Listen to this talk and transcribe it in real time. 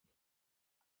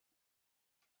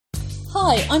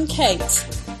Hi, I'm Kate.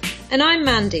 And I'm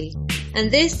Mandy,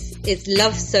 and this is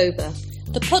Love Sober,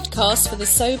 the podcast for the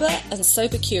sober and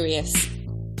sober curious.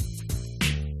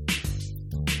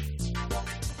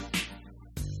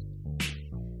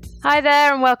 Hi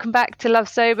there, and welcome back to Love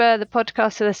Sober, the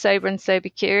podcast for the sober and sober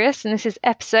curious. And this is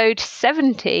episode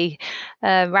 70,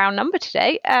 round number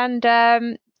today. And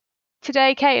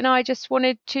today, Kate and I just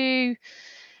wanted to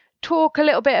talk a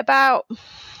little bit about,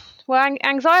 well,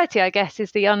 anxiety, I guess,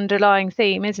 is the underlying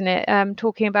theme, isn't it?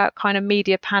 Talking about kind of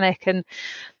media panic and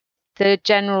the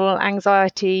general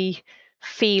anxiety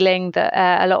feeling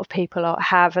that a lot of people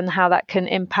have, and how that can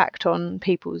impact on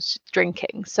people's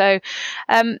drinking. So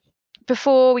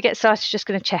before we get started, just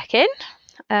going to check in.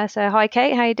 So hi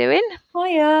Kate, how you doing?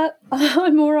 Hiya,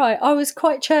 I'm all right. I was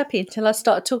quite chirpy until I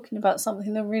started talking about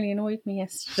something that really annoyed me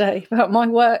yesterday about my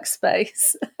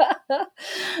workspace.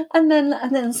 and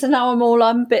then so now I'm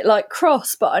a bit like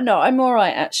cross, but no, I'm all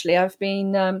right actually. I've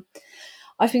been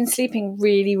sleeping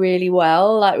really, really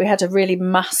well. Like, we had a really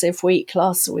massive week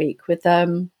last week with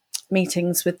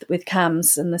meetings with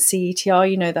CAMHS and the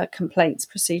CETR, you know, that complaints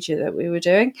procedure that we were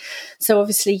doing. So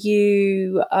obviously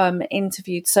you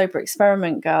interviewed Sober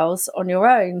Experiment girls on your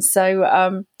own.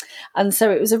 So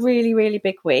it was a really, really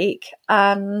big week.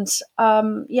 And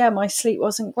my sleep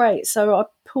wasn't great. So I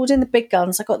pulled in the big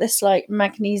guns. I got this like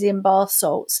magnesium bath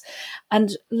salts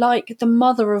and like the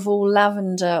mother of all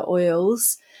lavender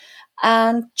oils,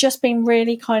 and just being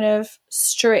really kind of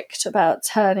strict about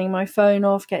turning my phone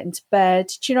off, getting to bed.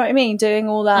 Do you know what I mean? Doing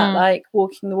all that, like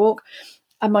walking the walk.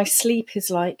 And my sleep is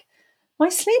like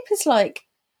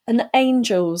an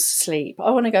angel's sleep. I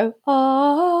want to go,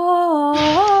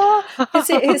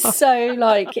 because it is so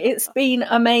like, it's been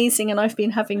amazing. And I've been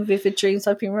having vivid dreams.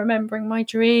 I've been remembering my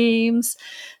dreams.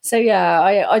 So yeah,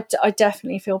 I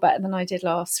definitely feel better than I did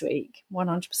last week,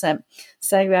 100%.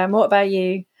 So what about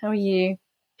you? How are you?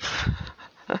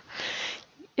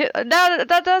 Yeah,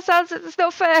 that sounds, it's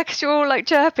not fair because you're all like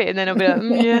chirpy, and then I'll be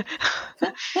like,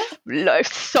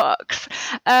 life sucks.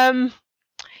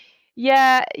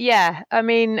 Yeah. I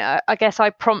mean, I guess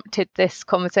I prompted this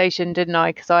conversation, didn't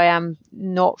I? Because I am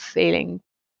not feeling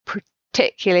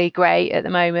particularly great at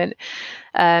the moment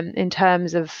in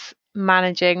terms of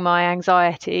managing my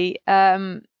anxiety.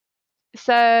 So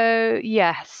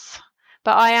yes,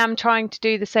 but I am trying to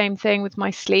do the same thing with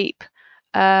my sleep.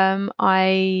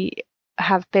 I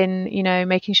have been,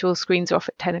 making sure screens are off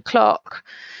at 10 o'clock,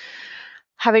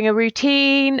 having a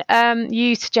routine.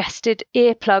 You suggested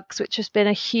earplugs, which has been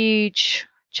a huge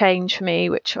change for me,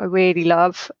 which I really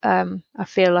love. I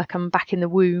feel like I'm back in the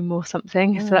womb or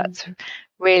something. So that's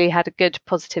really had a good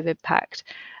positive impact.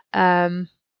 But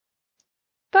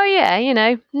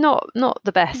yeah, not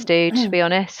the best dude, to be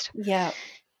honest. Yeah.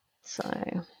 So,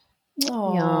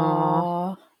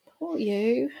 yeah. Poor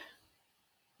you.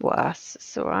 Well,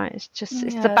 it's all right. It's just,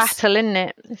 it's the battle, isn't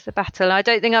it? It's the battle. I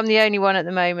don't think I'm the only one at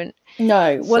the moment.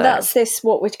 No. Well, that's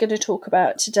what we're going to talk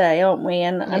about today, aren't we?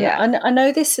 And I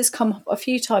know this has come up a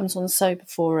few times on sober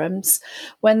forums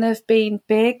when there've been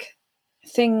big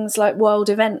things like world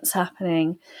events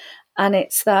happening. And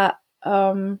it's that,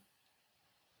 I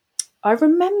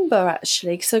remember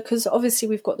actually, because obviously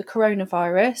we've got the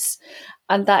coronavirus,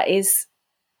 and that is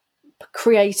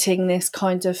creating this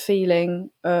kind of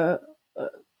feeling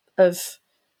of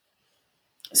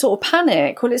sort of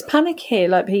panic. Well, it's panic here,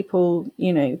 like people,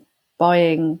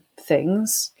 buying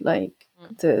things, like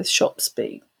the shops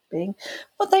being they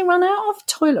run out of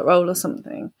toilet roll or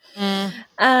something.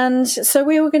 And so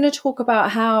we were going to talk about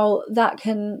how that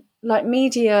can, like,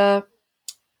 media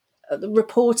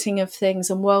reporting of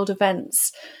things and world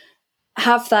events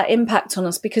have that impact on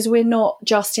us, because we're not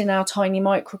just in our tiny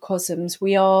microcosms.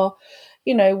 We are,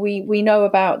 we know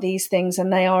about these things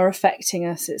and they are affecting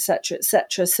us, etc.,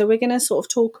 etc. So we're going to sort of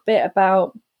talk a bit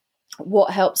about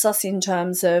what helps us in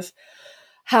terms of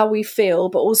how we feel,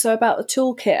 but also about the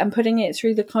toolkit and putting it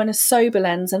through the kind of sober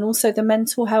lens and also the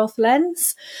mental health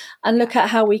lens, and look at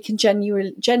how we can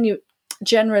generally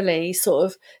sort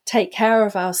of take care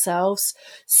of ourselves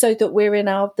so that we're in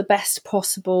the best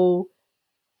possible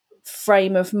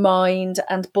frame of mind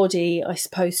and body, I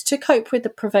suppose, to cope with the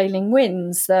prevailing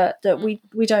winds that we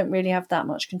don't really have that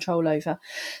much control over.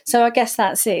 So I guess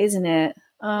that's it, isn't it?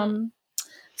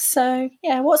 So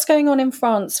yeah, what's going on in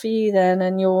France for you then,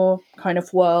 and your kind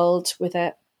of world with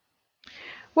it?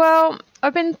 Well,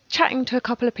 I've been chatting to a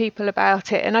couple of people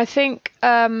about it, and I think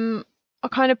I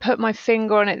kind of put my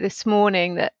finger on it this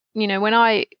morning that, when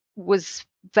I was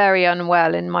very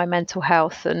unwell in my mental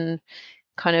health and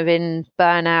kind of in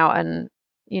burnout, and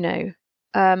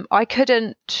I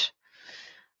couldn't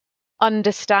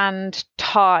understand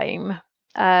time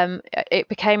it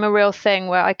became a real thing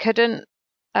where I couldn't.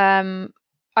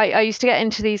 I used to get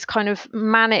into these kind of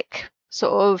manic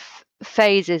sort of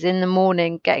phases in the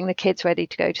morning, getting the kids ready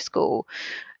to go to school,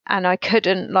 and I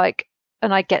couldn't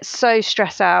and I get so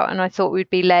stressed out, and I thought we'd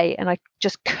be late, and I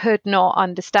just could not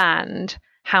understand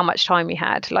how much time we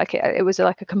had. Like it was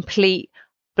like a complete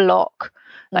block.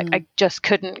 Like I just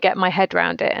couldn't get my head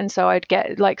around it, and so I'd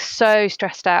get like so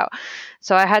stressed out.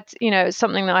 So I had, it's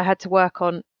something that I had to work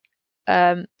on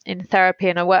in therapy,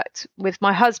 and I worked with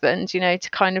my husband, to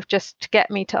kind of just to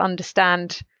get me to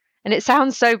understand. And it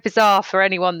sounds so bizarre for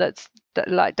anyone that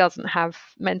like doesn't have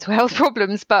mental health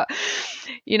problems, but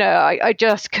I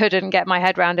just couldn't get my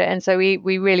head around it. And so we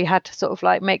really had to sort of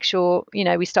like make sure,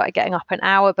 we started getting up an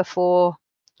hour before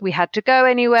we had to go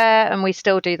anywhere, and we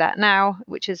still do that now,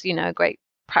 which is a great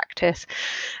practice,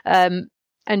 and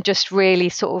just really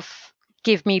sort of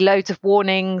give me loads of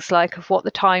warnings like of what the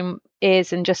time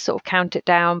is, and just sort of count it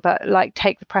down, but like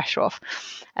take the pressure off.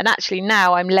 And actually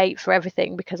now I'm late for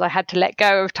everything because I had to let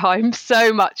go of time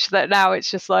so much that now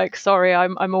it's just like, sorry,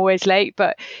 I'm always late.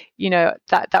 But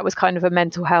that was kind of a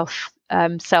mental health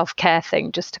self-care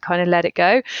thing, just to kind of let it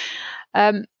go.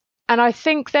 And I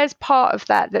think there's part of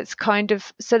that that's kind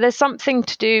of, so there's something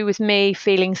to do with me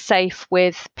feeling safe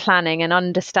with planning and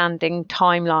understanding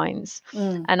timelines.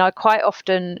 And I quite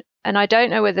often, and I don't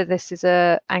know whether this is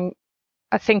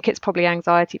I think it's probably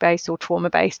anxiety based or trauma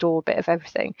based or a bit of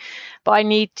everything, but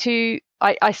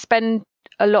I spend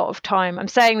a lot of time, I'm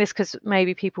saying this because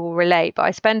maybe people will relate, but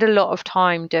I spend a lot of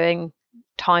time doing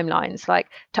timelines, like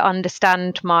to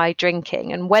understand my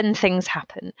drinking and when things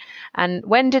happen and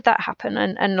when did that happen,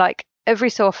 and like every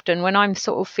so often when I'm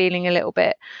sort of feeling a little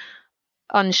bit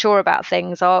unsure about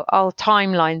things, I'll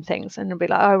timeline things and I'll be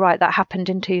like, oh right, that happened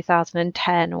in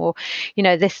 2010, or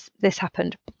this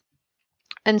happened.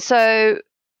 And so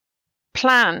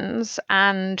plans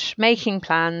and making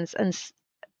plans and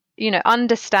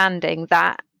understanding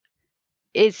that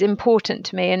is important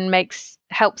to me and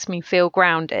helps me feel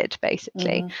grounded,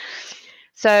 basically.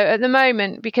 So at the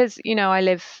moment, because I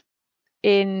live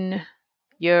in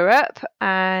Europe,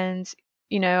 and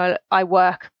I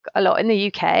work a lot in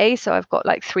the UK, so I've got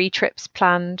like 3 trips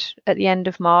planned at the end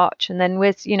of March, and then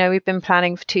we've been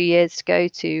planning for 2 years to go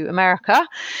to America,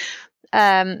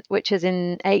 which is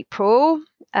in April,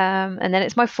 and then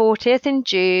it's my 40th in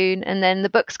June, and then the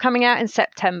book's coming out in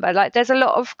September. Like there's a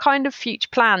lot of kind of future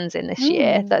plans in this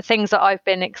year, that things that I've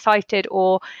been excited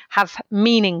or have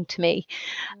meaning to me,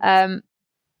 and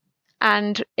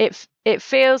it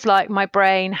feels like my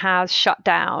brain has shut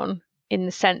down, in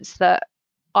the sense that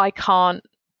I can't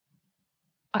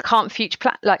future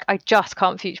plan. Like I just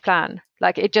can't future plan.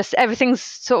 Like it just, everything's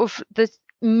sort of, the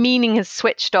meaning has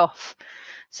switched off.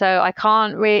 So I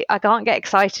can't get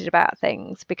excited about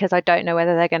things because I don't know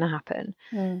whether they're going to happen.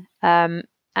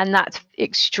 And that's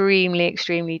extremely,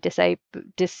 extremely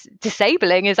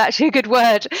disabling is actually a good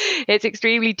word. It's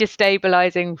extremely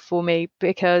destabilizing for me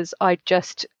because I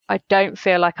don't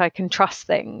feel like I can trust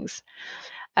things.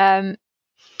 And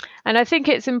I think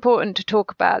it's important to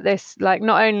talk about this, like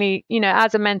not only,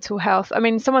 as a mental health. I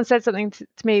mean, someone said something to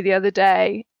me the other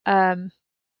day, and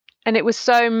it was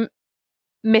so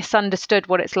misunderstood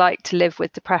what it's like to live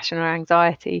with depression or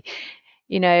anxiety,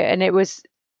 and it was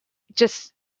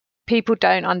just, people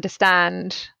don't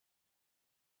understand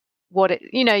what it,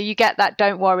 you get that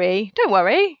don't worry.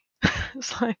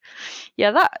 It's like,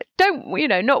 yeah, that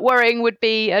not worrying would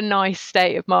be a nice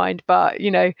state of mind, but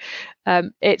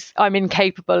it's, I'm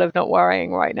incapable of not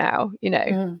worrying right now,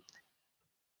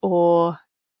 or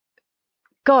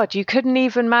God, you couldn't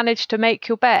even manage to make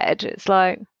your bed. It's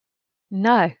like,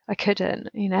 no, I couldn't,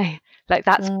 like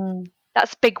that's a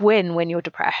big win when you're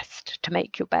depressed, to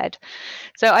make your bed.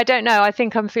 So I don't know, I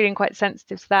think I'm feeling quite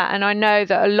sensitive to that. And I know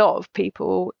that a lot of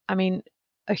people, I mean,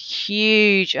 a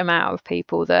huge amount of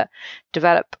people that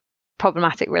develop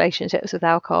problematic relationships with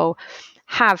alcohol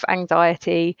have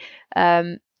anxiety.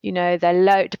 They're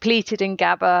depleted in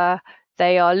GABA.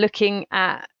 They are looking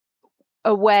at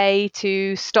a way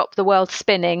to stop the world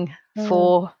spinning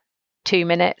for 2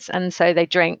 minutes, and so they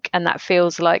drink, and that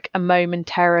feels like a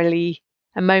momentary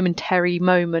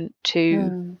moment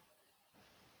to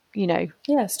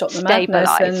stop the madness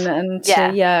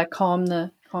and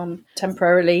calm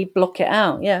temporarily, block it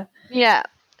out.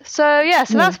 So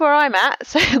that's where I'm at.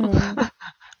 So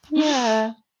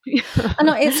and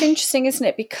it's interesting, isn't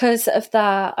it, because of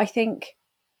that. I think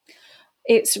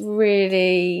it's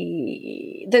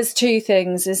really, there's 2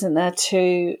 things, isn't there,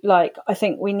 to like, I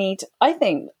think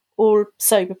all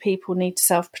sober people need to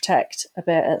self-protect a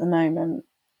bit at the moment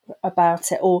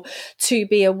about it, or to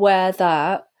be aware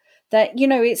that that,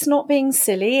 it's not being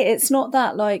silly. It's not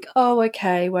that like, oh,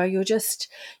 okay, well, you're just,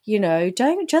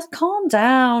 don't just calm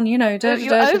down, you're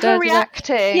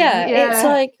overreacting. Yeah, it's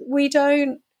like we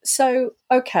don't. So,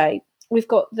 okay, we've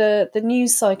got the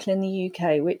news cycle in the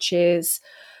UK, which is,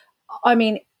 I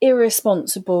mean,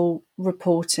 irresponsible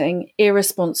reporting,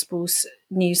 irresponsible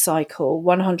news cycle,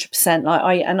 100%.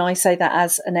 I say that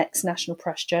as an ex-National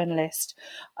Press journalist,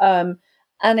 and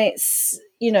it's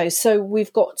so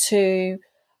we've got to,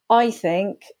 I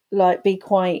think, like, be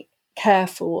quite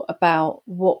careful about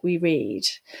what we read.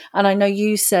 And I know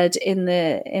you said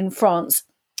in France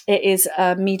it is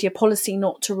a media policy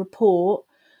not to report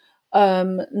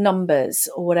numbers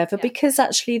or whatever, because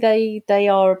actually they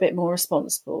are a bit more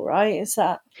responsible, right? Is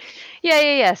that?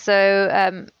 Yeah. So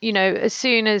as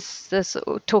soon as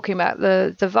talking about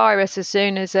the virus, as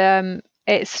soon as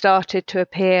it started to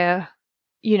appear,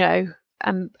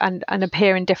 and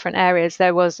appear in different areas,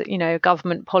 there was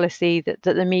government policy that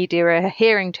the media are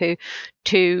adhering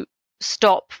to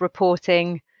stop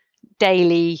reporting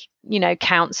daily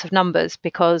counts of numbers,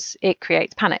 because it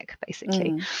creates panic,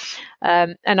 basically.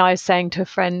 And I was saying to a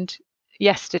friend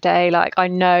yesterday, like, I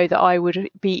know that I would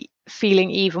be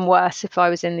feeling even worse if I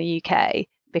was in the UK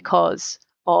because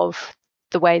of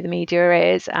the way the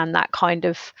media is, and that kind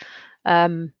of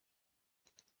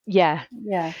yeah.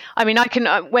 I mean, I can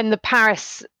when the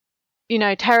Paris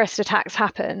terrorist attacks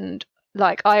happened,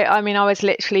 like I mean, I was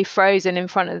literally frozen in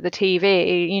front of the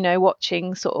TV,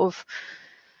 watching sort of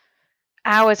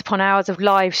hours upon hours of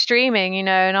live streaming,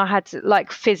 and I had to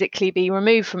like physically be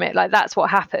removed from it. Like, that's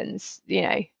what happens,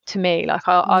 to me. Like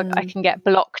I can get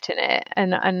blocked in it,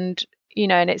 and and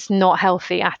it's not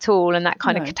healthy at all. And that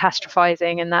kind of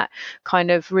catastrophizing and that kind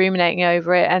of ruminating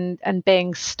over it and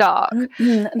being stuck.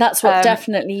 That's what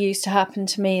definitely used to happen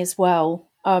to me as well.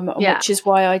 Which is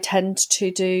why I tend to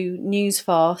do news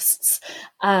fasts.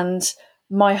 And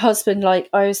my husband, like,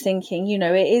 I was thinking,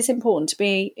 it is important to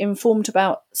be informed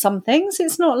about some things.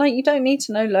 It's not like you don't need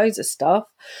to know loads of stuff,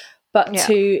 but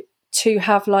to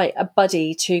have like a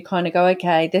buddy to kind of go,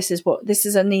 okay, this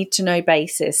is a need to know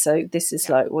basis. So this is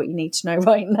like what you need to know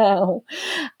right now,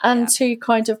 and to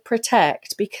kind of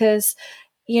protect, because,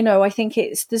 I think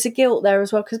there's a guilt there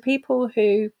as well, because people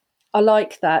who are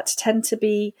like that tend to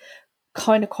be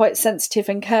kind of quite sensitive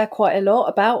and care quite a lot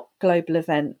about global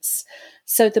events.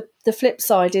 So the flip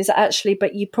side is actually,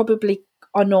 but you probably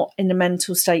are not in a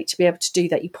mental state to be able to do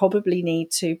that. You probably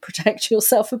need to protect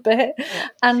yourself a bit,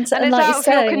 and it's like out of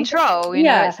your control.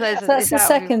 That's the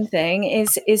second thing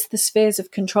is the spheres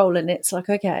of control, and it's like,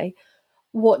 okay,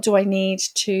 what do I need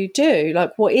to do?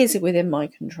 Like, what is it within my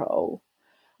control?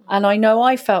 And I know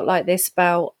I felt like this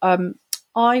about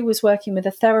I was working with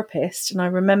a therapist, and I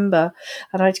remember,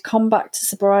 and I'd come back to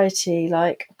sobriety,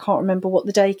 like, I can't remember what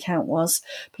the day count was,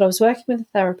 but I was working with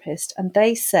a therapist, and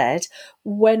they said,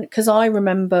 because I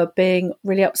remember being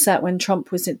really upset when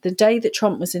the day that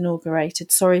Trump was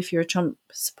inaugurated. Sorry if you're a Trump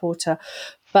supporter,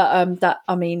 but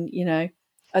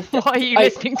why are you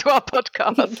listening to our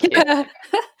podcast? Yeah.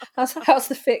 How's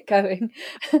the fit going?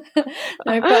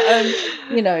 No, but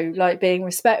like, being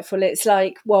respectful, it's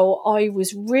like, well, I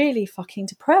was really fucking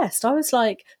depressed. I was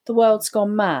like, the world's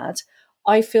gone mad.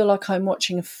 I feel like I'm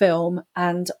watching a film,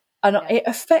 and it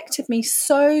affected me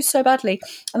so badly.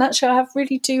 And actually, I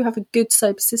do have a good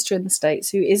sober sister in the States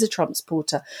who is a Trump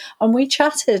supporter, and we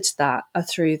chatted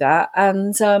through that,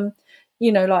 and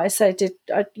like I said,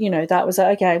 that was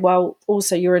okay. Well,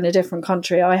 also, you're in a different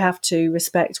country. I have to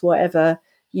respect whatever,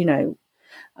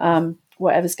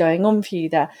 whatever's going on for you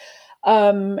there,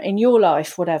 in your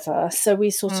life, whatever. So we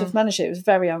sort of managed it. It was a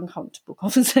very uncomfortable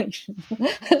conversation.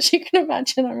 As you can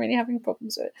imagine, I'm really having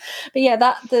problems with it. But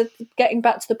yeah, getting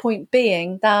back to the point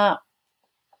being that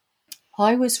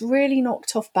I was really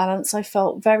knocked off balance. I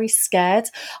felt very scared.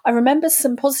 I remember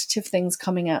some positive things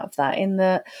coming out of that, in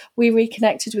that we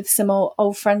reconnected with some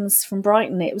old friends from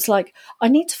Brighton. It was like, I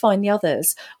need to find the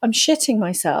others. I'm shitting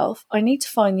myself. I need to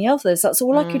find the others. That's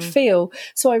all I could feel.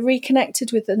 So I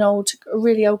reconnected with a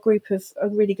really old group of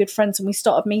really good friends, and we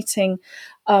started meeting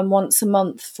once a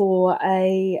month for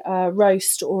a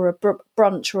roast or a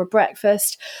brunch or a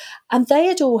breakfast, and they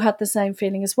had all had the same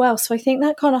feeling as well. So I think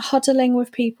that kind of huddling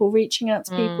with people, reaching out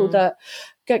to people, that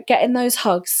getting those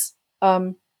hugs,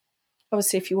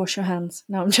 obviously if you wash your hands.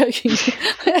 No, I'm joking.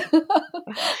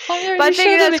 I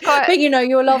think that's quite... But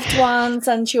your loved ones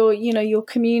and your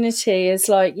community is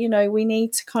like, we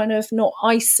need to kind of not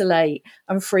isolate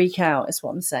and freak out, is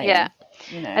what I'm saying. Yeah.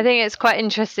 I think it's quite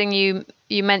interesting you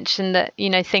mentioned that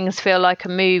things feel like a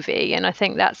movie, and I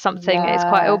think that's something it's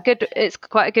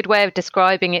quite a good way of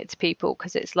describing it to people,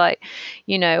 because it's like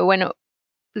when,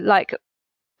 like,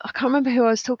 I can't remember who I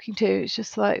was talking to. It's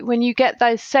just like when you get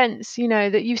that sense, you know,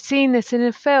 that you've seen this in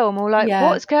a film, or like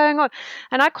what's going on.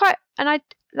 And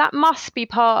that must be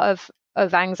part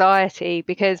of anxiety,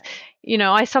 because, you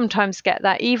know, I sometimes get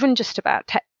that even just about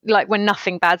like when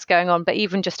nothing bad's going on, but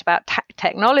even just about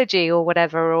technology or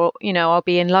whatever, or, you know, I'll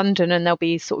be in London and there'll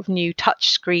be sort of new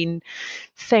touchscreen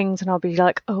things and I'll be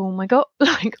like, oh my God,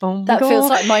 like, oh my God. That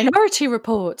feels like Minority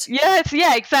Report. Yes,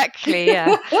 yeah, exactly,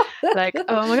 yeah. Like,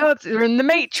 oh my God, we're in the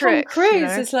Matrix. Tom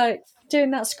Cruise is like doing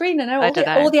that screen, and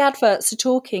all the adverts are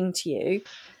talking to you.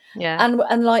 Yeah.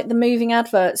 And like the moving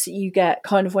adverts that you get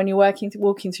kind of when you're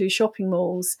walking through shopping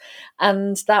malls.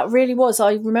 And that really was,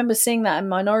 I remember seeing that in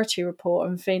Minority Report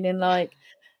and feeling like,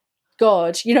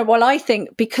 God, you know, well, I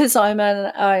think because I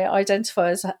identify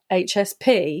as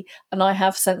HSP and I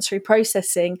have sensory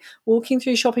processing, walking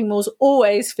through shopping malls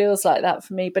always feels like that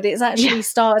for me, but it's actually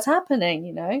started happening,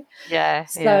 you know? Yeah.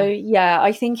 So, yeah,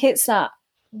 I think it's that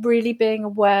really being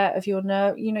aware of your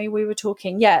nerve. You know, we were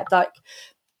talking, like,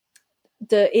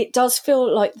 it does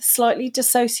feel like the slightly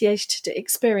dissociated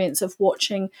experience of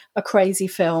watching a crazy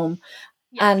film.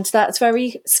 Yes. And that's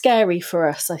very scary for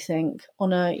us, I think,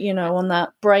 on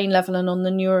that brain level and on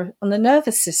the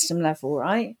nervous system level,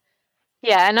 right?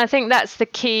 Yeah, and I think that's the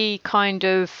key kind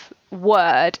of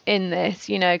word in this,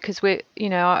 you know, because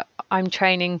I'm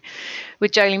training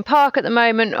with Jolene Park at the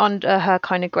moment under her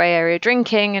kind of grey area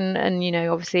drinking, and you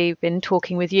know, obviously been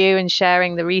talking with you and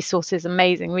sharing the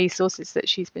amazing resources that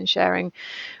she's been sharing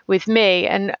with me,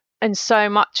 and so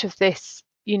much of this,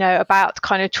 you know, about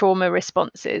kind of trauma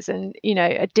responses, and, you know,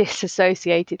 a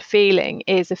disassociated feeling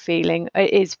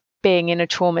is being in a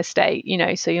trauma state, you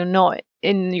know, so you're not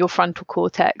in your frontal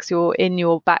cortex, you're in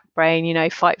your back brain, you know,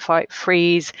 fight,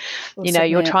 freeze, or you know,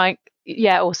 submit. You're trying,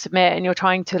 or submit, and you're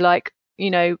trying to, like, you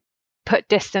know, put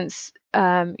distance,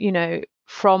 you know,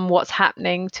 from what's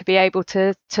happening to be able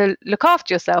to look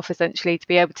after yourself, essentially, to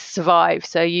be able to survive.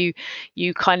 So you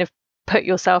kind of put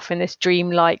yourself in this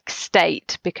dreamlike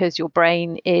state because your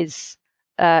brain is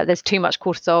there's too much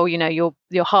cortisol, you know,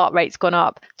 your heart rate's gone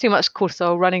up, too much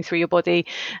cortisol running through your body,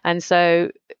 and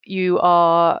so you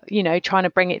are, you know, trying to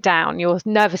bring it down, your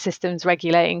nervous system's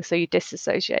regulating, so you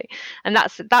disassociate, and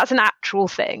that's an actual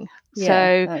thing.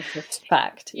 So that's a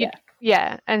fact.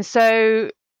 And so,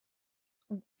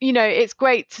 you know, it's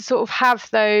great to sort of have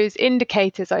those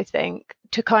indicators, I think,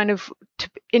 to kind of,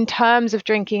 in terms of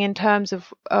drinking, in terms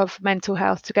of mental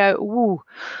health, to go, ooh,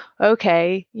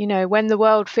 okay, you know, when the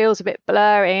world feels a bit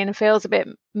blurry and feels a bit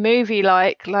movie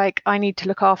like I need to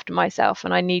look after myself,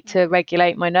 and I need to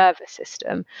regulate my nervous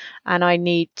system, and I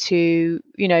need to,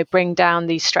 you know, bring down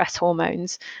these stress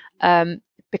hormones,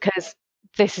 because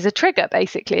this is a trigger,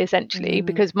 basically, essentially,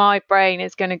 because my brain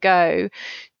is going to go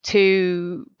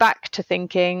back to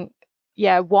thinking,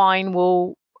 wine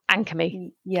will anchor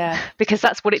me, because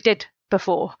that's what it did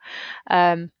before.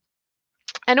 And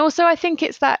also, I think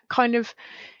it's that kind of,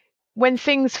 when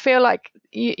things feel like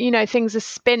you know, things are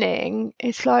spinning,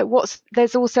 it's like,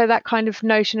 there's also that kind of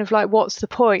notion of like, what's the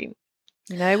point,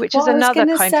 you know, which is another kind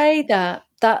of, I was going to say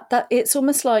that it's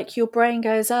almost like your brain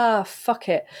goes, fuck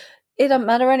it, it doesn't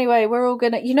matter anyway, we're all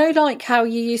gonna, you know, like how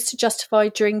you used to justify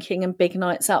drinking and big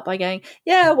nights out by going,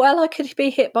 I could be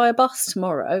hit by a bus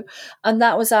tomorrow, and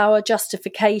that was our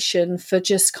justification for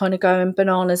just kind of going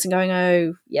bananas and going,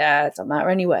 it doesn't matter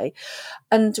anyway.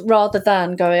 And rather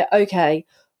than going, okay,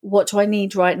 what do I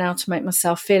need right now to make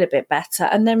myself feel a bit better,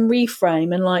 and then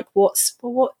reframe and like, what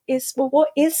is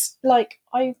like,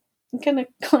 I'm going to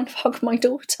kind of hug my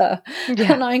daughter,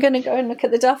 and I'm going to go and look at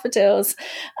the daffodils,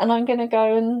 and I'm going to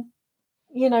go and,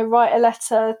 you know, write a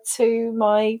letter to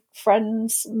my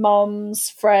friend's mum's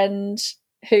friend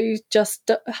who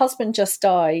husband just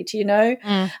died, you know,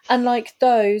 and like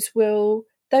those are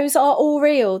all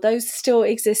real. Those still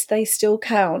exist. They still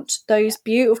count. Those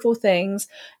beautiful things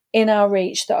in our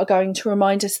reach that are going to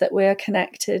remind us that we're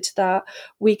connected, that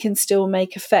we can still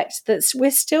make effect, that we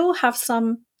still have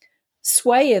some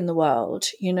sway in the world,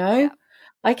 you know. Yeah.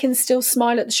 I can still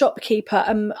smile at the shopkeeper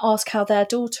and ask how their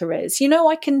daughter is. You know,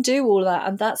 I can do all that,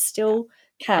 and that still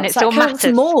counts. That counts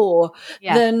more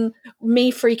than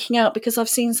me freaking out because I've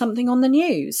seen something on the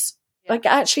news. Yeah. Like,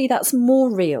 actually, that's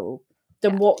more real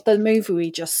than what the movie we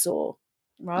just saw,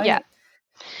 right? Yeah.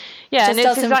 Yeah, and it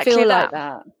just doesn't feel like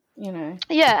that, you know.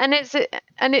 Yeah,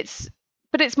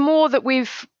 but it's more that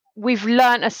we've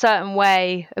learned a certain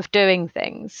way of doing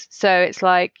things. So it's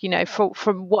like, you know,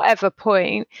 from whatever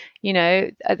point, you know,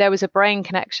 there was a brain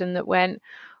connection that went,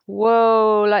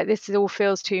 whoa, like this all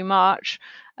feels too much,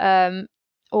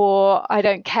 or I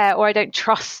don't care, or I don't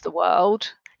trust the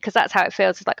world. because that's how it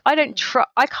feels. It's like,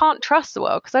 I can't trust the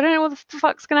world because I don't know what the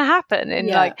fuck's going to happen. And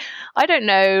like, I don't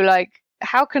know, like,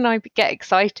 how can I get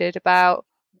excited about,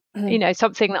 you know,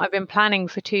 something that I've been planning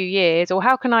for 2 years, or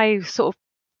how can I sort of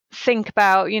think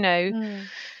about, you know,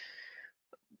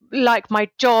 like my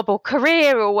job or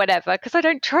career or whatever, because I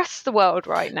don't trust the world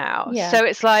right now. So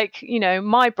it's like, you know,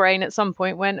 my brain at some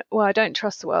point went, well, I don't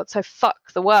trust the world, so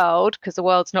fuck the world because the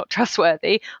world's not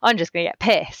trustworthy. I'm just gonna get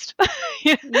pissed.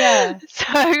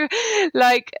 So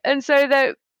like, and so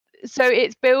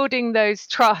it's building those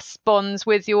trust bonds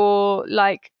with your,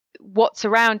 like, what's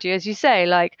around you, as you say.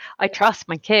 Like, I trust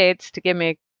my kids to give me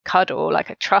a cuddle, like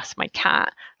I trust my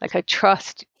cat, like I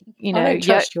trust, you know, I don't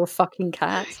trust your fucking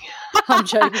cat. I'm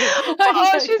joking.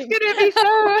 She's gonna be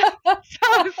so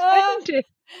offended.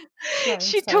 No,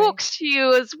 she talks to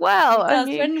you as well.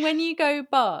 She does. When you go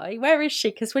by, where is she?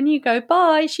 Because when you go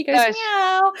by, she goes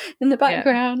meow in the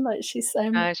background, like she's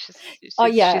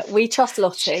we trust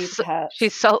Lottie.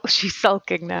 She's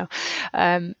sulking now.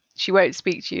 She won't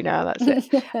speak to you now. That's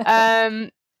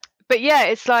it. But yeah,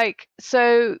 it's like,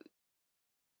 so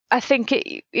I think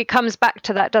it comes back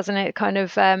to that, doesn't it? Kind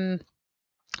of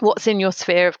what's in your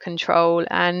sphere of control,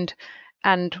 and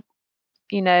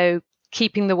you know,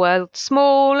 keeping the world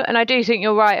small. And I do think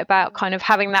you're right about kind of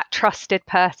having that trusted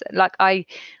person. Like I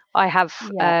have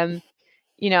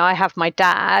you know, I have my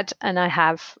dad and I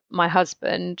have my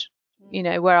husband, you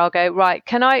know, where I'll go, right,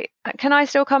 can I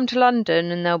still come to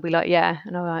London? And they'll be like, yeah.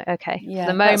 And I'm like, okay. Yeah,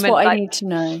 for the moment, that's what I need to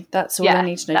know. That's all I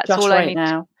need to know. That's just all right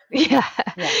now.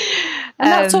 And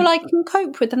that's all I can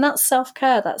cope with, and that's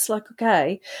self-care. That's like,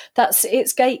 okay,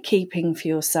 it's gatekeeping for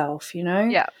yourself, you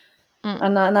know.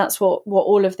 And that's what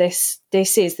all of this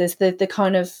is. There's the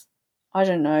kind of, I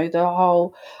don't know, the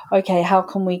whole, okay, how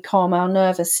can we calm our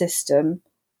nervous system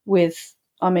with,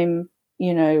 I mean,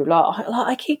 you know, like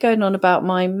I keep going on about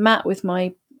my mat with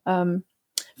my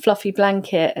fluffy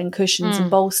blanket and cushions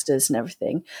and bolsters and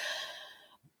everything,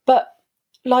 but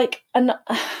like, and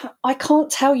I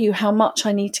can't tell you how much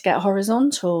I need to get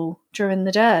horizontal during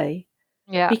the day.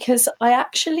 Because I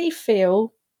actually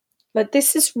feel like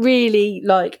this is really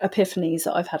like epiphanies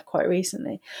that I've had quite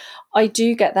recently. I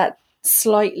do get that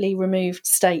slightly removed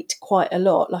state quite a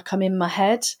lot. Like, I'm in my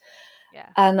head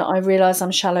and I realise I'm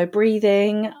shallow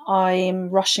breathing. I'm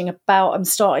rushing about. I'm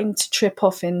starting to trip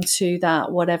off into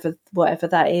that, whatever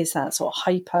that is, that sort of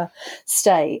hyper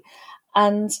state.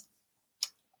 And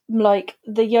like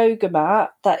the yoga mat,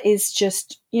 that is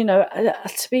just, you know,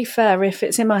 to be fair, if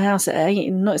it's in my house at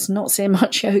 8, it's not seeing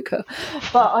much yoga,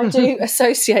 but I do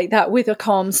associate that with a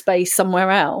calm space somewhere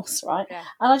else, right?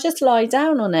 And I just lie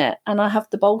down on it, and I have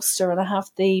the bolster and I have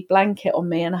the blanket on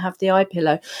me and I have the eye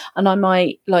pillow, and I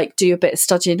might like do a bit of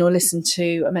studying or listen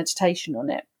to a meditation on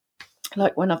it,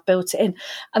 like when I've built it in,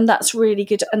 and that's really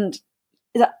good. And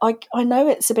that I know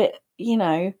it's a bit, you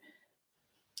know,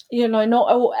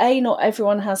 not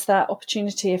everyone has that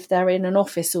opportunity if they're in an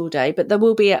office all day, but there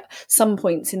will be at some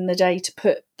points in the day to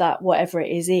put that whatever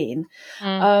it is in.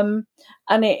 And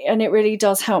it really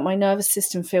does help my nervous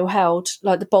system feel held,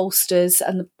 like the bolsters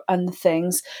and the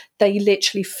things. They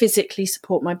literally physically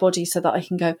support my body so that I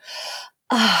can go,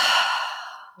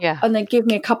 and then give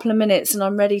me a couple of minutes and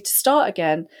I'm ready to start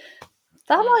again.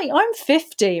 That, like, I'm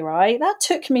 50, right? That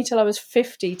took me till I was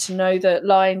 50 to know that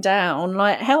lying down,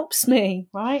 like, helps me,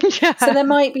 right? So there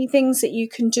might be things that you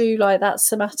can do like that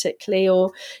somatically,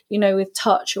 or, you know, with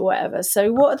touch or whatever.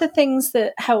 So what are the things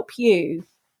that help you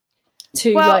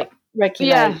to like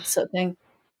regulate sort of thing?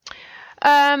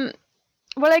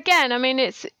 Well, again, I mean,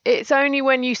 it's only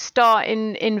when you start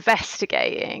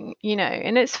investigating, you know,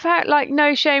 and it's fact, like,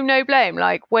 no shame, no blame.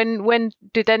 Like, when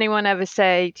did anyone ever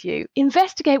say to you,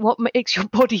 investigate what makes your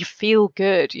body feel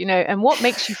good, you know, and what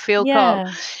makes you feel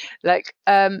calm? Like,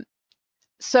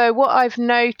 so what I've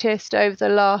noticed over the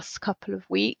last couple of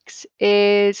weeks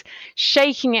is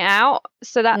shaking it out.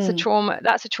 So that's a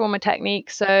trauma technique.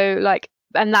 So like,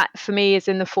 and that for me is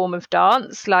in the form of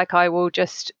dance. Like, I will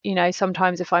just, you know,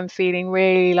 sometimes if I'm feeling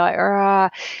really like,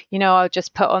 you know, I'll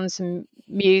just put on some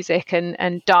music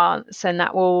and dance, and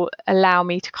that will allow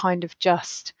me to kind of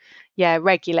just,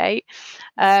 regulate.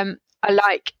 I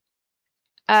like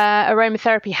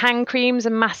aromatherapy hand creams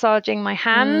and massaging my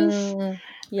hands.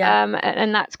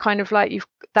 And that's kind of like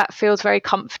that feels very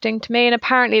comforting to me. And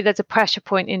apparently there's a pressure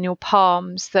point in your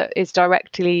palms that is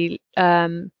directly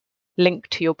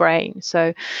linked to your brain,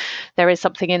 so there is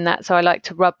something in that. So I like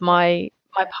to rub my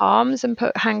palms and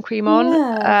put hand cream on.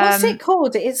 What's it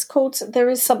called? It's called, there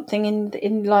is something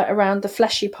in like around the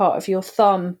fleshy part of your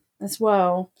thumb as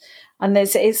well, and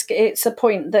it's a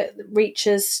point that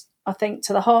reaches, I think,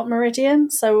 to the heart meridian,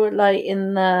 so like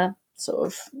in the sort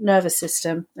of nervous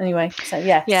system. Anyway, so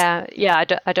yes. Yeah.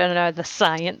 I don't know the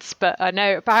science, but I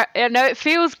know it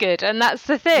feels good, and that's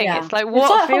the thing. Yeah. It's like what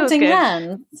it's like feels holding good.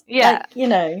 hands. Yeah.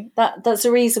 Like, that's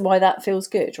the reason why that feels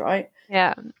good, right?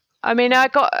 Yeah. I mean, I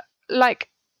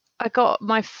got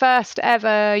my first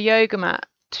ever yoga mat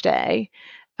today.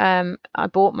 I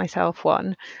bought myself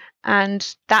one,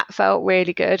 and that felt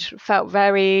really good. It felt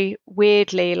very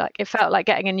weirdly like it felt like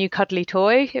getting a new cuddly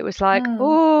toy. It was like,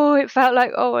 it felt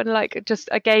like, and like just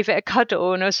I gave it a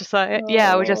cuddle, and I was just like,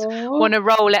 I would just want to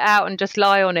roll it out and just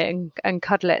lie on it and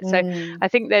cuddle it. So I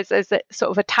think there's a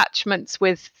sort of attachments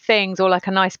with things, or like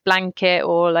a nice blanket,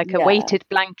 or like a weighted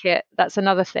blanket. That's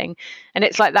another thing. And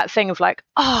it's like that thing of like,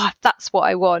 that's what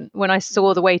I want. When I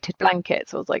saw the weighted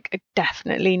blankets, I was like, I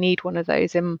definitely need one of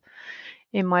those in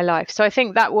my life. So I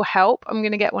think that will help. I'm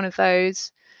going to get one of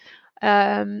those.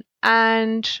 And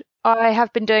I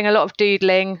have been doing a lot of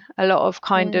doodling, a lot of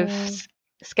kind of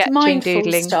sketching, mindful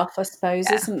doodling stuff, I suppose,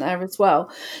 isn't there as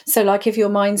well? So like if your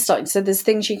mind's starting, so there's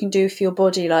things you can do for your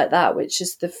body like that, which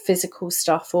is the physical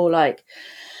stuff, or like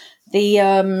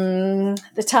the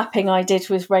tapping I did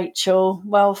with Rachel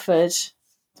Welford.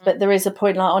 But there is a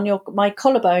point like on my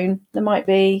collarbone, there might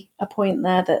be a point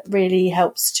there that really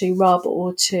helps to rub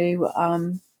or to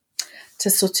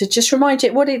sort of just remind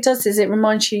you. What it does is it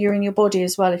reminds you you're in your body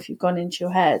as well if you've gone into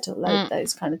your head, or like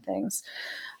those kind of things.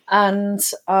 And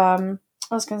I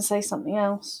was going to say something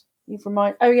else.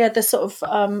 The sort of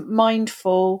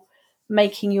mindful,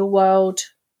 making your world,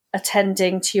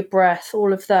 attending to your breath,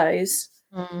 all of those.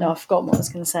 No, I've forgotten what I was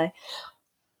going to say.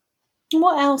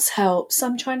 What else helps?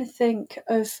 I'm trying to think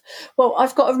of. Well,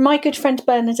 I've got my good friend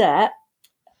Bernadette,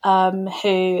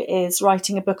 who is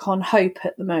writing a book on hope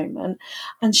at the moment,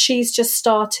 and she's just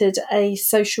started a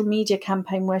social media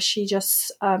campaign where she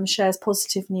just shares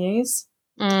positive news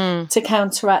to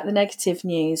counteract the negative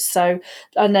news. So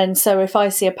if I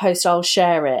see a post, I'll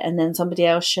share it, and then somebody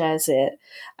else shares it.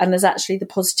 And there's actually the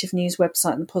Positive News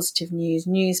website and the Positive News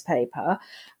newspaper.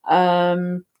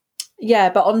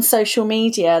 But on social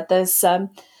media, there's, maybe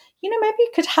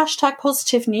you could hashtag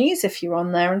positive news if you're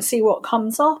on there and see what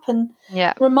comes up, and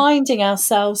reminding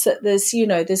ourselves that there's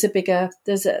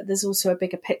also a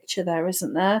bigger picture there,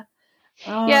 isn't there?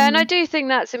 And I do think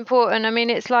that's important. I mean,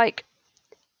 it's like,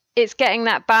 it's getting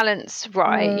that balance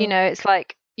right. It's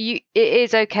like it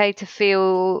is okay to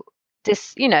feel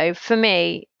this, for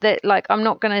me, that like, I'm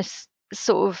not going to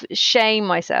sort of shame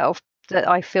myself that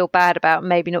I feel bad about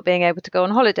maybe not being able to go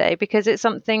on holiday, because it's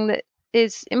something that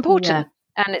is important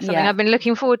and it's something I've been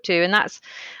looking forward to, and that's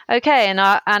okay. And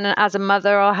as a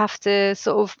mother, I'll have to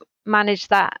sort of manage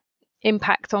that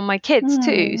impact on my kids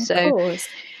too. So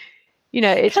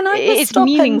it's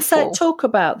meaningful. And talk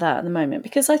about that at the moment,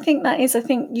 because I think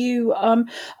you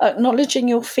acknowledging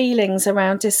your feelings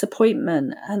around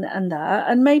disappointment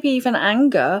and maybe even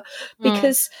anger,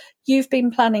 because you've been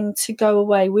planning to go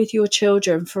away with your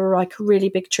children for like a really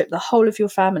big trip, the whole of your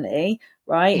family,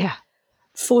 right? Yeah.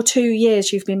 For 2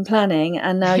 years you've been planning,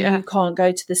 and now you can't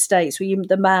go to the States where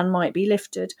the ban might be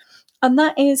lifted. And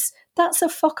that's a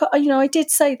fuck up. I did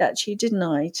say that to you, didn't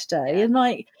I, today?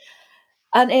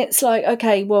 And it's like,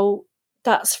 okay, well,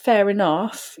 that's fair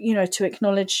enough, to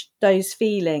acknowledge those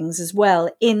feelings as well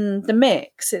in the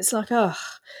mix. It's like,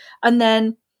 and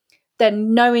then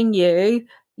knowing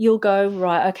you'll go,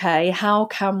 right, okay, how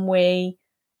can we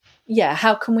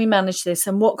manage this,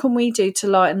 and what can we do to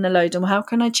lighten the load, and how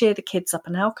can I cheer the kids up,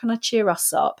 and how can I cheer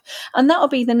us up? And that'll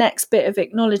be the next bit of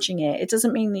acknowledging it. It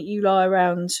doesn't mean that you lie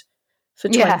around for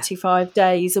 25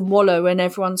 days and wallow and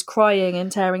everyone's crying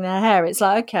and tearing their hair. It's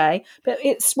like, okay, but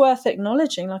it's worth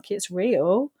acknowledging, like, it's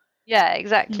real. Yeah,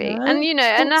 exactly. And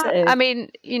I mean,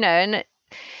 and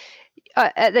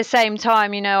at the same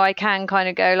time, I can kind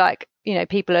of go like,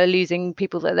 people are losing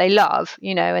people that they love,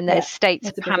 and there's states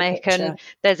of panic and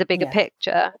there's a bigger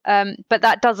picture. But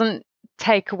that doesn't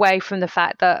take away from the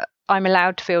fact that I'm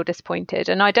allowed to feel disappointed.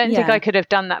 And I don't think I could have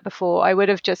done that before. I would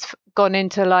have just gone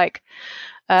into like,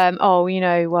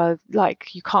 well, like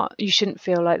you shouldn't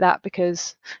feel like that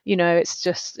because,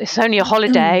 it's only a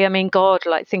holiday. I mean, God,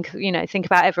 like think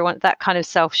about everyone, that kind of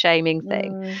self-shaming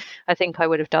thing. I think I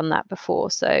would have done that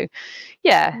before. So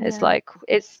it's like,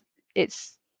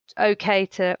 it's okay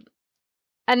to,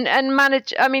 and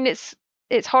manage. I mean, it's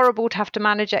horrible to have to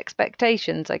manage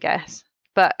expectations, I guess.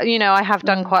 But, I have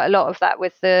done quite a lot of that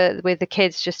with the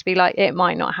kids, just to be like, it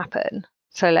might not happen.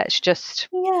 So let's just,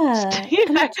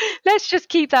 let's just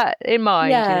keep that in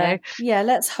mind. Yeah,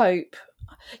 let's hope.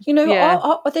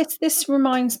 This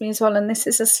reminds me as well, and this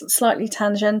is a slightly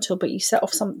tangential, but you set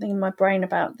off something in my brain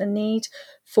about the need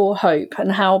for hope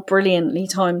and how brilliantly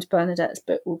timed Bernadette's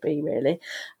book will be, really,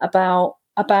 about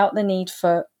about the need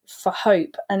for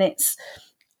hope. And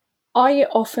I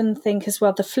often think as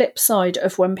well, the flip side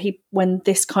of when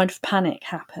this kind of panic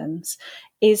happens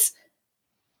is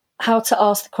how to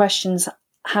ask the questions,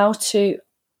 how to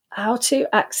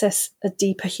access a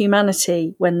deeper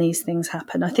humanity when these things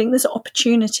happen. I think there's an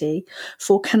opportunity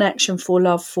for connection, for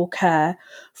love, for care,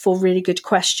 for really good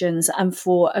questions, and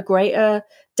for a greater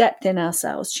depth in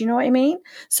ourselves. Do you know what I mean?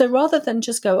 So rather than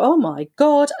just go, oh my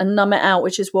God, and numb it out,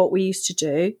 which is what we used to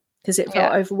do because it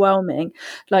felt overwhelming,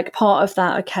 like part of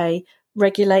that, okay,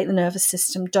 regulate the nervous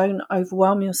system, don't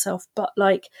overwhelm yourself, but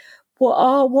like,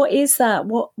 what is that?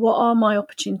 What are my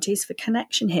opportunities for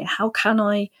connection here? How can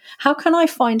I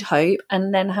find hope,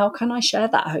 and then how can I share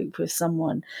that hope with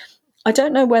someone? I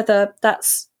don't know whether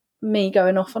that's me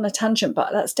going off on a tangent,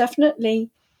 but that's definitely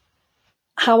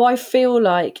how I feel.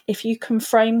 Like if you can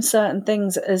frame certain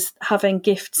things as having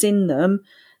gifts in them,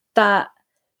 that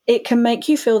it can make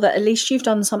you feel that at least you've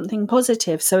done something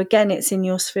positive. So again, it's in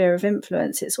your sphere of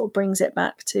influence. It sort of brings it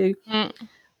back to,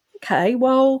 okay,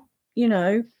 well, you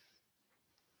know.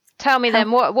 Tell me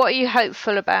then, what are you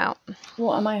hopeful about?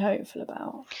 What am I hopeful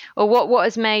about? Or what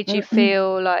has made you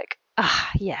feel like,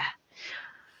 yeah?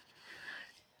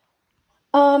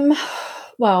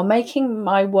 Well, making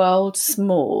my world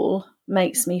small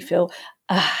makes me feel,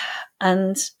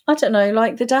 and I don't know,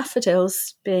 like the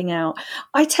daffodils being out.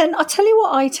 I'll tell you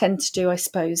what I tend to do, I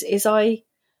suppose, is I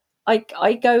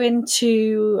go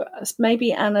into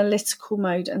maybe analytical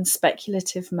mode and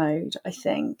speculative mode, I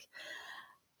think.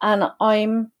 And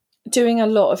I'm doing a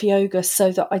lot of yoga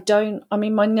so that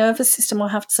my nervous system, I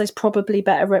have to say, is probably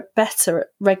better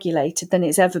regulated than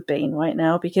it's ever been right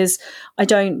now, because I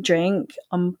don't drink.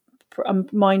 I'm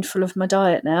mindful of my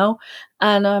diet now,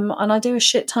 and I do a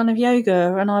shit ton of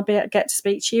yoga, and I get to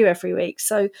speak to you every week.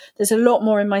 So there's a lot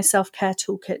more in my self-care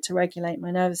toolkit to regulate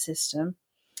my nervous system.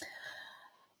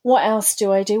 What else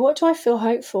do I do? What do I feel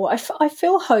hopeful? I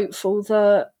feel hopeful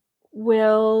that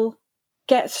we'll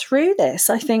get through this.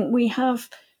 I think we have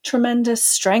tremendous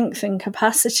strength and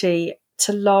capacity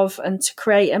to love and to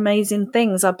create amazing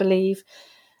things. I believe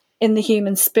in the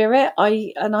human spirit.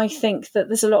 I think that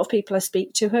there's a lot of people I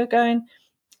speak to who are going,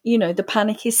 you know, the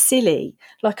panic is silly.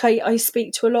 Like I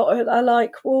speak to a lot of, I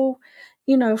like, well,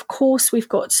 you know, of course we've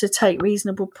got to take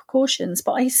reasonable precautions,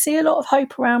 but I see a lot of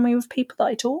hope around me with people that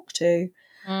I talk to.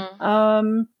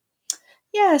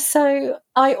 So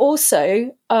I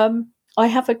also I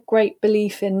have a great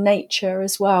belief in nature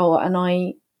as well, and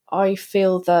I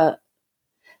feel that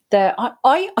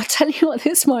I tell you what,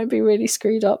 this might be really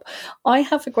screwed up. I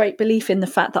have a great belief in the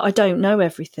fact that I don't know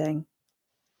everything,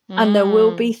 and there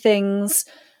will be things.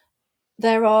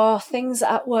 There are things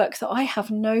at work that I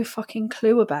have no fucking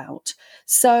clue about.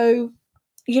 So,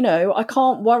 you know, I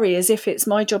can't worry as if it's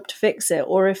my job to fix it,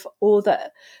 or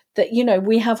that you know,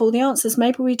 we have all the answers.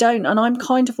 Maybe we don't, and I'm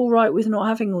kind of all right with not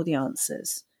having all the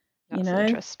answers. That's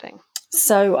interesting.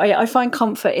 So I find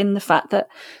comfort in the fact that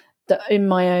in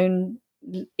my own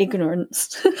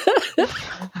ignorance,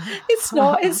 it's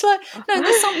like, no,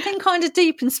 there's something kind of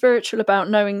deep and spiritual about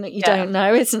knowing that you don't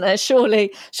know, isn't there?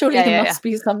 Surely there must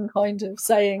be some kind of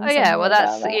saying. Oh yeah, well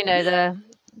that's that. You know,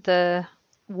 the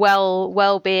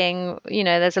well-being, you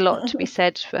know, there's a lot to be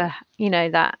said for, you know,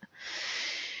 that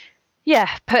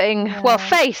putting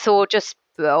faith or just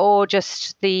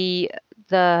the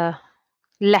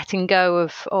letting go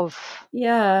of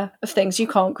things you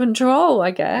can't control,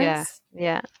 I guess.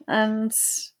 Yeah. And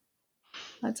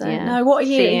I don't know. What are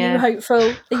you? Are you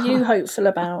hopeful? Are you hopeful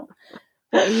about?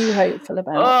 What are you hopeful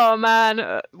about? Oh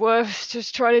man, we're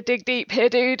just trying to dig deep here,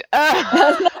 dude.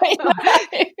 Well,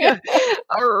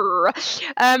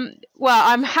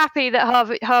 I'm happy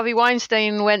that Harvey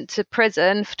Weinstein went to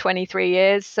prison for 23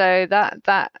 years, so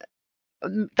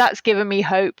that's given me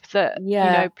hope that you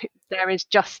know there is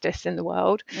justice in the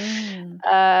world.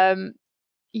 I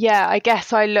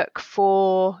guess I look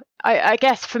for. I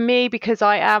guess for me, because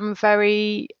I am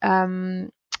very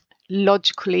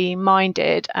logically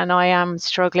minded, and I am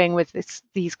struggling with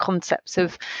these concepts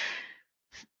of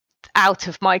out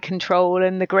of my control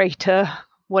and the greater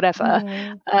whatever.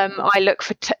 I look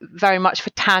for very much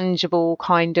for tangible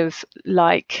kind of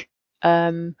like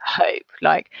hope,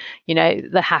 like, you know,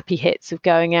 the happy hits of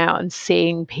going out and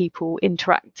seeing people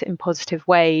interact in positive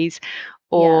ways,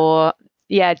 or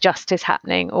justice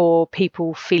happening, or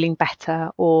people feeling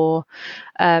better, or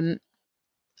and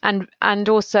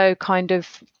also kind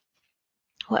of,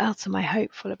 what else am I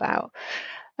hopeful about?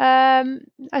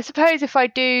 I suppose if I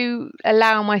do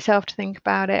allow myself to think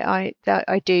about it, I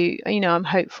do, you know, I'm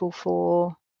hopeful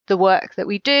for the work that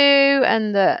we do,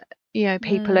 and that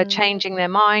people are changing their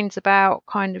minds about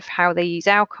kind of how they use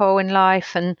alcohol in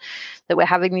life, and that we're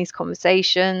having these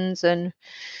conversations, and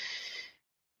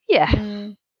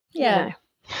Yeah.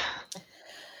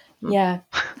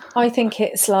 I think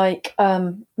it's like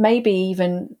maybe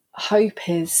even hope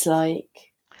is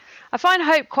like, I find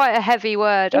hope quite a heavy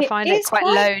word. I find it quite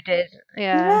loaded.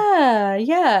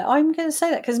 Yeah. I'm going to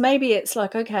say that because maybe it's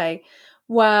like, okay,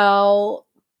 well,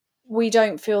 we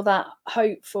don't feel that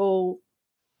hopeful,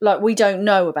 like we don't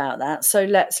know about that. So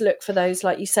let's look for those,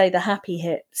 like you say, the happy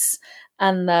hits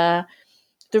and the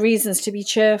reasons to be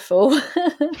cheerful.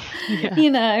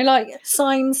 Like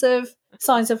signs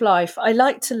of life. I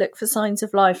like to look for signs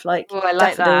of life, like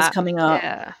daffodils coming up.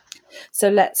 Yeah. So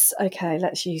let's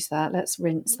use that. Let's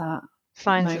rinse that.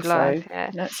 Signs of life.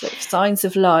 Yeah. Let's look for signs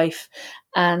of life,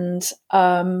 and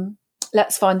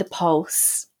let's find the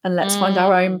pulse, and let's find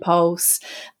our own pulse,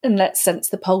 and let's sense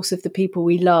the pulse of the people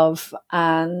we love,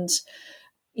 and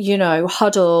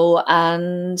huddle,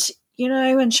 and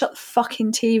and shut the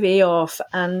fucking TV off,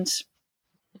 and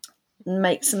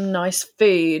make some nice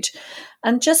food,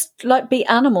 and just like be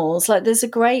animals. Like there's a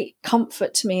great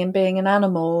comfort to me in being an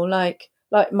animal, like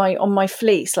on my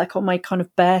fleece, like on my kind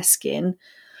of bear skin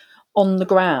on the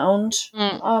ground.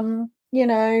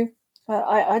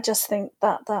 I just think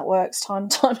that works time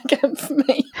and time again for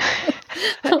me.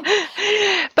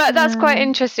 But that's quite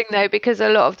interesting though, because a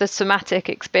lot of the somatic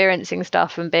experiencing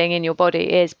stuff and being in your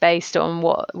body is based on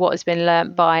what has been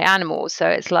learnt by animals. So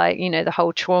it's like, the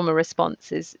whole trauma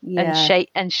response is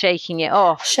and shaking it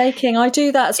off. Shaking, I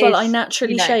do that as well. I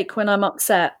naturally shake when I'm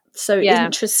upset. So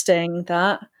interesting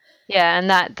that. Yeah, and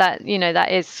that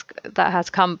has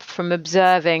come from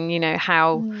observing,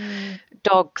 how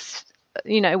dogs,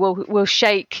 will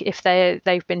shake if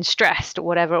they've been stressed or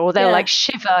whatever, or they'll like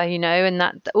shiver, and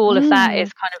that all of that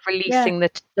is kind of releasing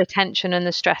the tension and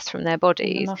the stress from their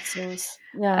bodies. The muscles.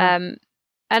 Yeah.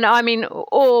 And I mean,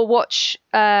 or watch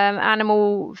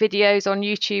animal videos on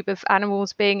YouTube of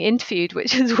animals being interviewed,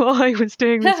 which is what I was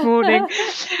doing this morning,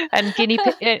 and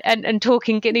and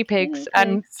talking guinea pigs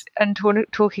and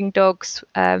talking dogs.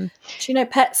 Do you know,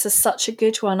 pets are such a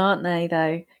good one, aren't they?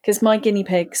 Though, because my guinea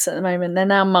pigs at the moment, they're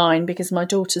now mine because my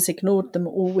daughter's ignored them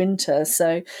all winter,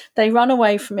 so they run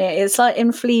away from it. It's like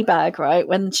in Fleabag, right?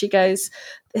 When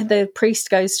the priest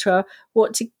goes to her,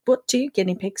 what do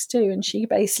guinea pigs do? And she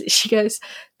goes,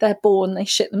 they're born, they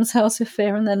shit themselves with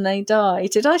fear, and then they die.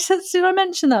 Did I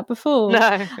mention that before?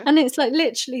 No. And it's like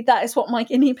literally that is what my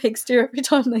guinea pigs do every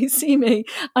time they see me,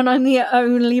 and I'm the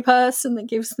only person that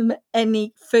gives them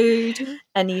any food,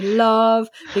 any love,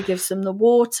 who gives them the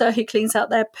water, who cleans out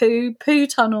their poo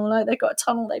tunnel. Like they've got a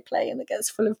tunnel they play in that gets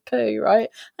full of poo, right?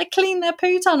 I clean their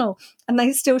poo tunnel, and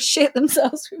they still shit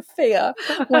themselves with fear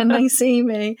when they see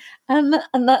me, and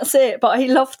that's it. But I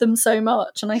love them so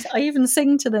much, and I even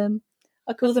sing to them.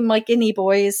 I call them my guinea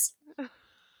boys.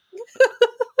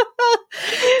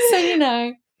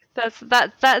 So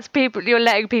that's people. You're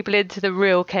letting people into the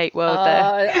real Kate world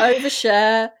there.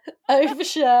 Overshare.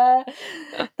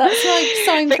 That's like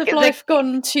signs of life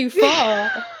gone too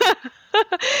far.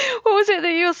 What was it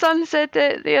that your son said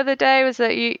the other day? Was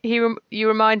that you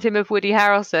remind him of Woody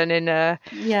Harrelson in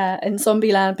in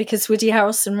Zombieland, because Woody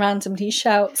Harrelson randomly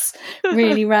shouts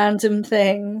really random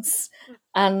things,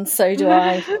 and so do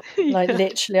I. Like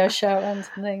literally, I shout random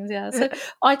things. Yeah, so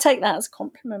I take that as a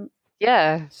compliment.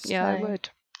 Yeah, I would.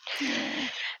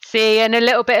 See, and a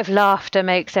little bit of laughter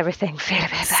makes everything feel a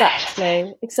bit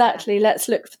better. Exactly. Let's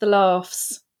look for the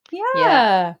laughs.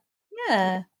 Yeah.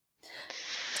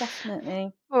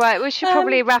 Definitely. All right, we should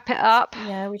probably wrap it up.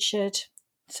 Yeah, we should.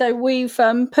 So we've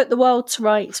put the world to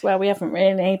rights. Well, we haven't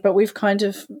really, but we've kind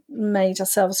of made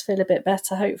ourselves feel a bit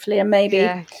better, hopefully, and maybe.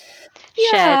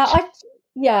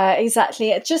 Yeah,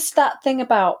 exactly. Just that thing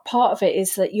about part of it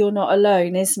is that you're not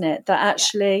alone, isn't it? That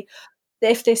actually,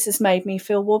 if this has made me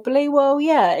feel wobbly, well,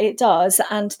 yeah, it does.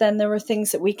 And then there are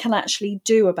things that we can actually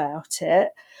do about it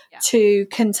to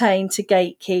contain, to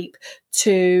gatekeep,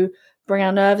 to bring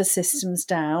our nervous systems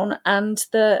down, and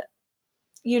that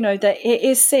it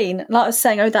is seen. Like I was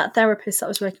saying, that therapist I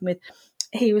was working with,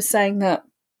 he was saying that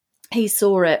he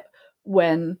saw it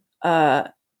when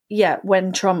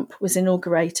Trump was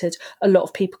inaugurated. A lot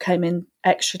of people came in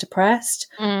extra depressed,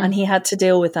 and he had to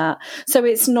deal with that. So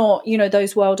it's not,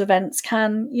 those world events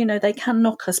can, they can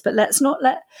knock us, but let's not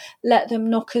let them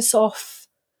knock us off.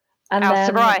 And our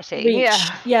sobriety,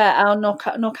 our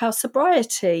knock our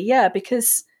sobriety,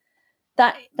 because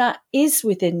that is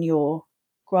within your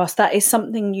grasp. That is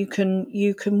something you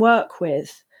can work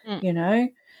with. Yeah,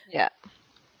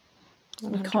 100%.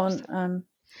 We can't.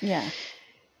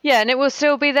 Yeah, and it will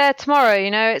still be there tomorrow.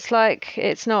 It's like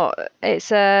it's not.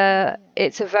 It's a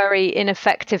very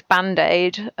ineffective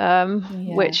band-aid.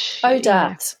 Which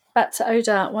ODAT. Back to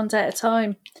ODAT, one day at a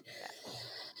time.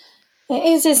 It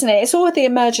is, isn't it? It's all the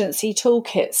emergency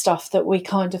toolkit stuff that we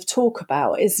kind of talk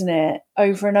about, isn't it?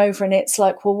 Over and over. And it's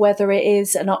like, well, whether it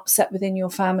is an upset within your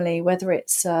family, whether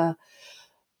it's,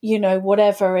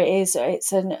 whatever it is,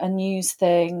 it's a news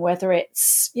thing, whether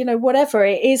it's, whatever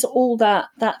it is, all that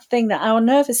thing that our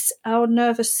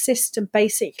nervous system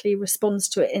basically responds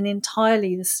to it in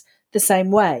entirely the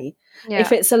same way. Yeah.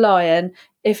 If it's a lion,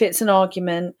 if it's an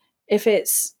argument, if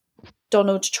it's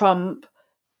Donald Trump,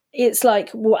 it's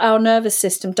like our nervous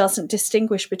system doesn't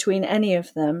distinguish between any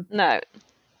of them. No.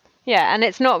 Yeah, and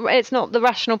it's not the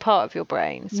rational part of your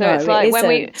brain. So No, it's like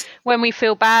it when we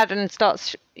feel bad and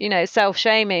start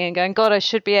self-shaming and going, God, I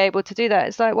should be able to do that.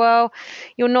 It's like, well,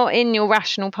 you're not in your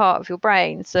rational part of your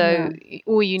brain. So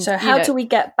how do we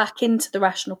get back into the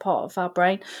rational part of our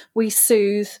brain? We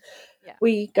soothe. Yeah.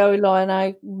 We go lie on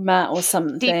a mat or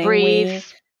something.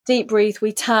 Deep breathe,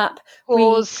 we tap,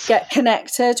 pause. We get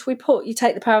connected, you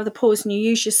take the power of the pause and you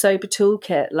use your sober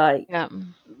toolkit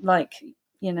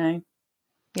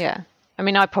Yeah. I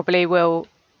mean, I probably will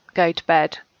go to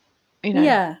bed,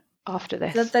 after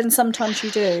this. Then sometimes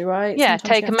you do, right? Yeah,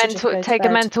 sometimes take a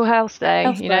mental health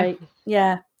day, break.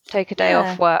 Yeah. Take a day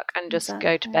off work and just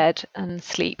go to bed and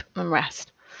sleep and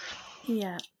rest.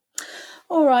 Yeah.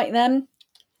 All right then.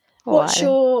 What's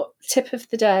your tip of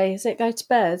the day? Is it go to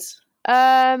bed?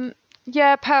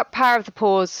 Yeah, power of the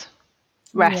pause,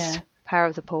 rest, power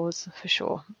of the pause for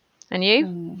sure. And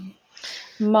you?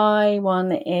 My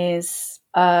one is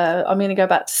I'm going to go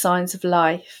back to signs of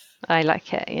life. I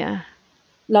like it. Yeah,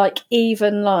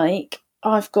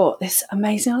 I've got this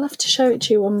amazing. I'll have to show it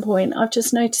to you one point. I've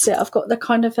just noticed it. I've got the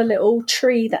kind of a little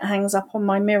tree that hangs up on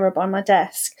my mirror by my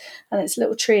desk, and it's a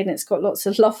little tree and it's got lots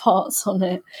of love hearts on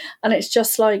it, and it's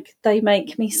just like they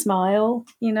make me smile.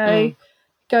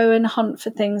 Go and hunt for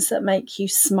things that make you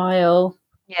smile.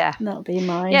 Yeah, that'll be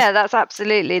mine. Yeah, that's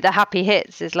absolutely the happy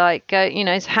hits. Is like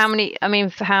how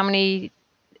many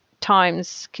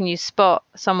times can you spot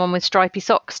someone with stripy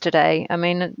socks today? I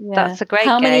mean, that's a great game.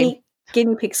 How many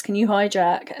guinea pigs can you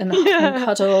hijack and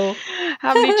cuddle?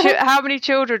 How many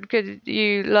children could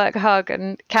you hug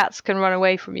and cats can run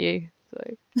away from you? So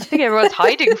I think everyone's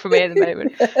hiding from me at the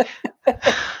moment.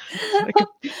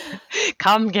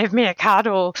 Come give me a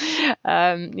cuddle.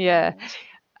 Okay,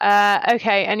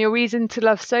 and your reason to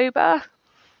love sober?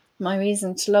 My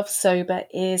reason to love sober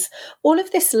is all of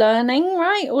this learning,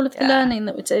 right? All of the learning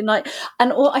that we're doing.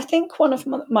 I think one of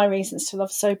my reasons to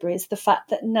love sober is the fact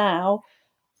that now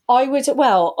I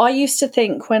used to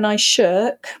think when I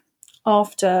shook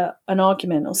after an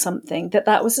argument or something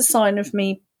that was a sign of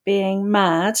me being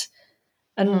mad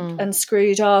and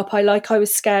screwed up. I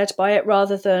was scared by it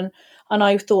and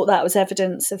I thought that was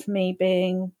evidence of me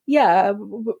being,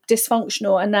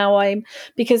 dysfunctional. And now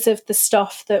because of the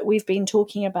stuff that we've been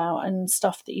talking about and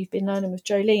stuff that you've been learning with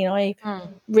Jolene, I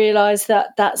realise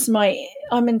that's my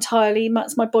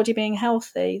body being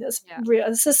healthy. That's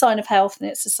it's a sign of health and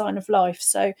it's a sign of life.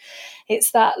 So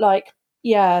it's that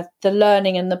the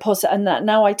learning and the positive, and that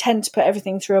now I tend to put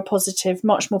everything through a positive,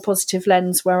 much more positive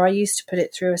lens, where I used to put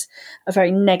it through a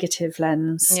very negative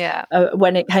lens. Yeah.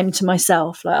 When it came to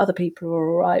myself, other people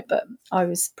were all right, but I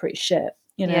was pretty shit.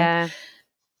 Yeah.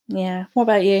 Yeah. What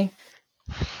about you?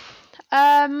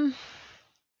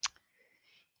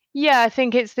 Yeah, I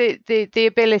think it's the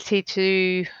ability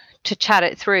to chat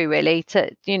it through, really, to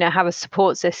have a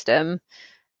support system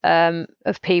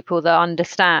of people that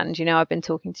understand. I've been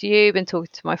talking to you, been talking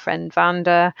to my friend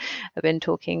Vanda, I've been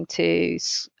talking to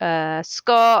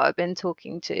Scott, I've been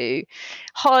talking to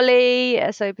Holly,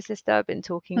 a sober sister, I've been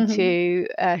talking to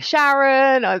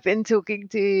Sharon, I've been talking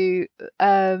to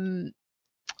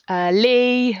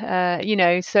Lee,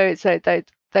 so it's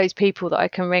those people that I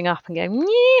can ring up and go,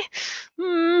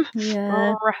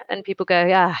 and people go,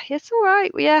 yeah, it's all right,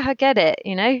 yeah, I get it,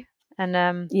 And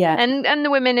and the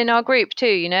women in our group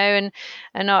too, and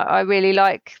I really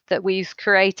like that we've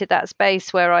created that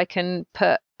space where I can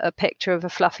put a picture of a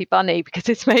fluffy bunny because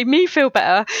it's made me feel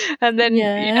better, and then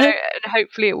and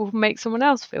hopefully it will make someone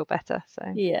else feel better.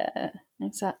 So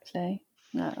exactly.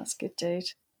 No, that's good,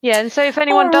 dude. Yeah, and so if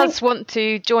anyone does want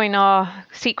to join our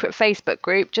secret Facebook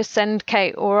group, just send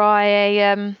Kate or I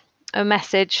a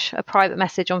message, a private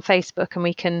message on Facebook,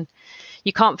 and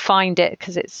you can't find it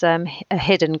because it's a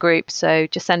hidden group. So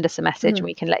just send us a message and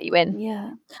we can let you in.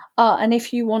 Yeah. And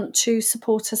if you want to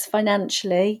support us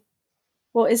financially,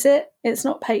 what is it? It's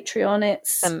not Patreon.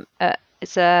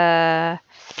 It's a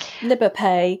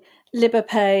Liberpay.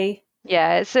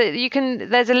 Yeah, so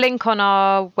there's a link on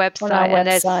our website, and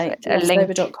there's a link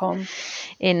lovesober.com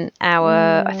in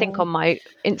our, I think on my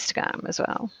Instagram as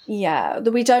well. Yeah,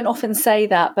 we don't often say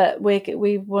that, but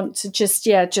we want to just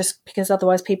because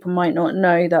otherwise people might not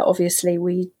know that obviously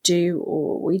we do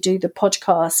the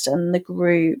podcast and the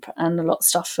group and a lot of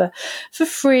stuff for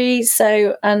free.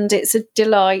 So, and it's a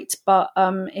delight, but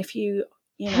if you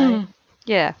know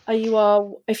yeah,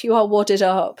 if you are wadded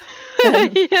up,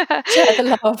 then share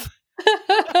the love.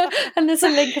 And there's a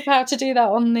link of how to do that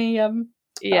on the I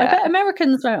bet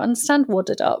Americans won't understand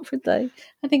wadded up, would they?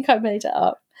 I think I made it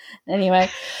up. Anyway,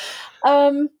 it's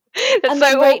so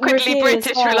awkwardly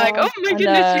British. Well. We're like, oh my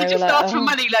goodness, we just asked for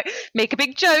money. Like, make a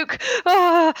big joke.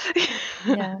 Oh.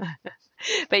 Yeah.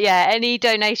 But yeah, any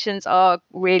donations are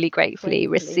really gratefully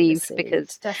received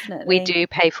because we do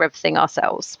pay for everything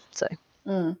ourselves. So.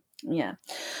 Yeah.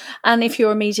 And if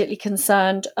you're immediately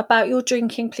concerned about your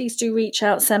drinking, please do reach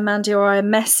out, send Mandy or I a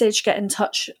message, get in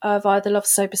touch via the Love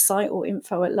Sober site or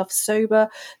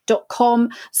info@lovesober.com.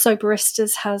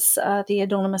 Soberistas has the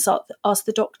anonymous Ask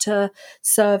the Doctor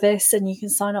service, and you can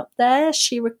sign up there.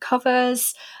 She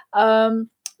recovers. And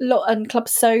Club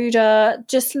Soda,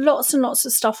 just lots and lots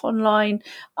of stuff online.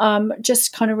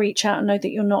 Just kind of reach out and know that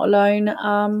you're not alone.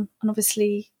 And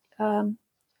obviously,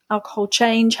 Alcohol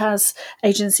Change has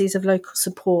agencies of local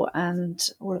support and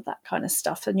all of that kind of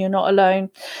stuff, and you're not alone.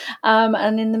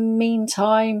 And in the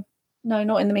meantime,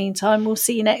 we'll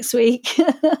see you next week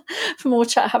for more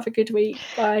chat. Have a good week.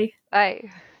 Bye.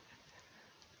 Bye.